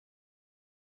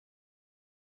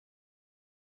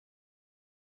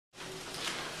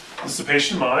This is a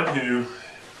patient of mine who,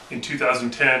 in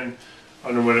 2010,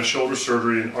 underwent a shoulder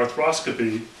surgery and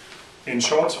arthroscopy in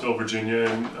Charlottesville, Virginia,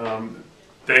 and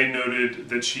they noted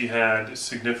that she had a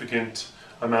significant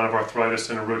amount of arthritis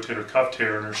and a rotator cuff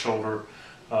tear in her shoulder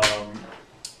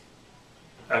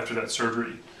after that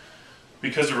surgery.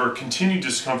 Because of her continued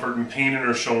discomfort and pain in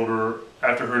her shoulder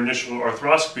after her initial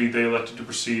arthroscopy, they elected to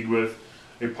proceed with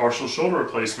a partial shoulder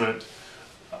replacement.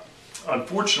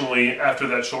 Unfortunately, after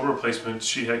that shoulder replacement,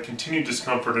 she had continued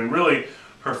discomfort, and really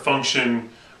her function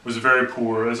was very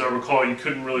poor. As I recall, you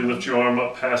couldn't really lift your arm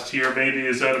up past here, maybe.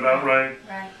 Is that about right?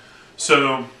 Right.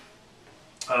 So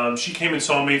she came and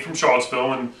saw me from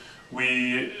Charlottesville, and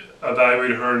we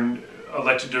evaluated her and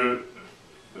elected to,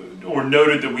 or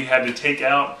noted that we had to take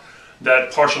out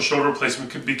that partial shoulder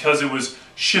replacement because it was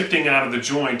shifting out of the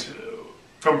joint.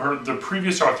 From the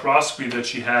previous arthroscopy that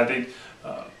she had, they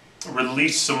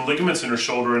released some ligaments in her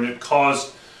shoulder, and it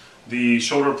caused the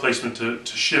shoulder replacement to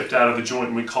shift out of the joint,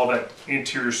 and we call that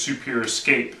anterior superior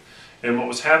escape. And what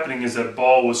was happening is that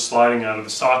ball was sliding out of the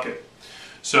socket.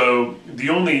 So the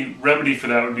only remedy for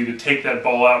that would be to take that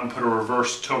ball out and put a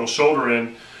reverse total shoulder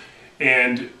in,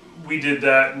 and we did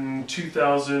that in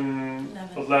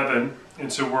 2011,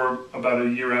 and so we're about a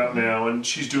year out now, and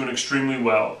she's doing extremely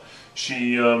well.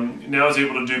 She now is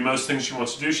able to do most things she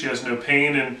wants to do. She has no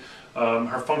pain, and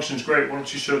her function's great. Why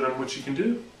don't you show them what she can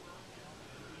do?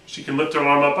 She can lift her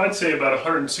arm up, I'd say about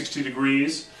 160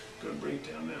 degrees. Go and bring it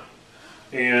down now.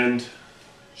 And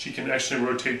she can actually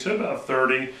rotate to about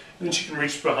 30, and then she can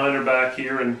reach behind her back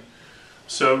here. And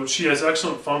so she has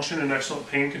excellent function and excellent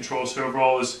pain control, so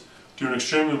overall is doing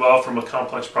extremely well from a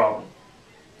complex problem.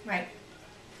 Right.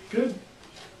 Good.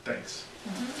 Thanks.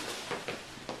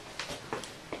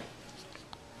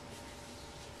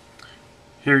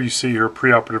 Here you see her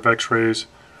preoperative x-rays,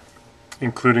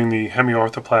 including the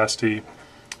hemiarthroplasty,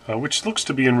 which looks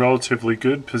to be in relatively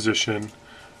good position.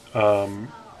 You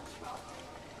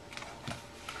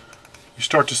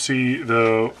start to see,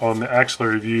 though, on the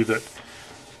axillary view that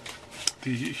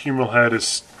the humeral head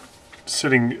is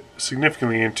sitting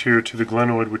significantly anterior to the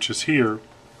glenoid, which is here.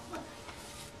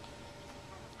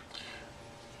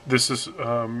 This is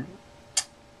the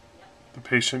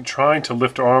patient trying to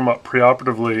lift her arm up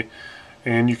preoperatively,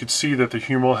 and you could see that the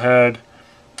humeral head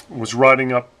was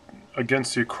riding up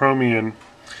against the acromion,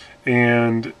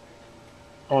 and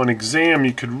on exam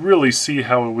you could really see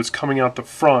how it was coming out the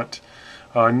front.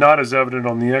 Not as evident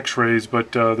on the x-rays,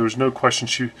 but there was no question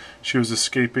she was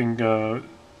escaping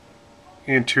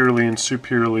anteriorly and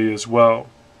superiorly as well.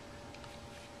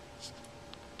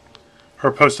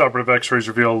 Her postoperative x-rays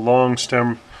reveal a long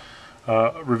stem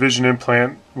revision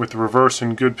implant with the reverse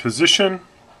in good position.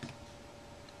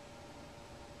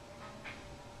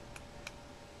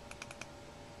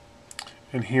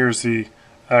 And here's the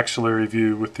axillary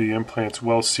view with the implants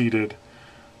well seated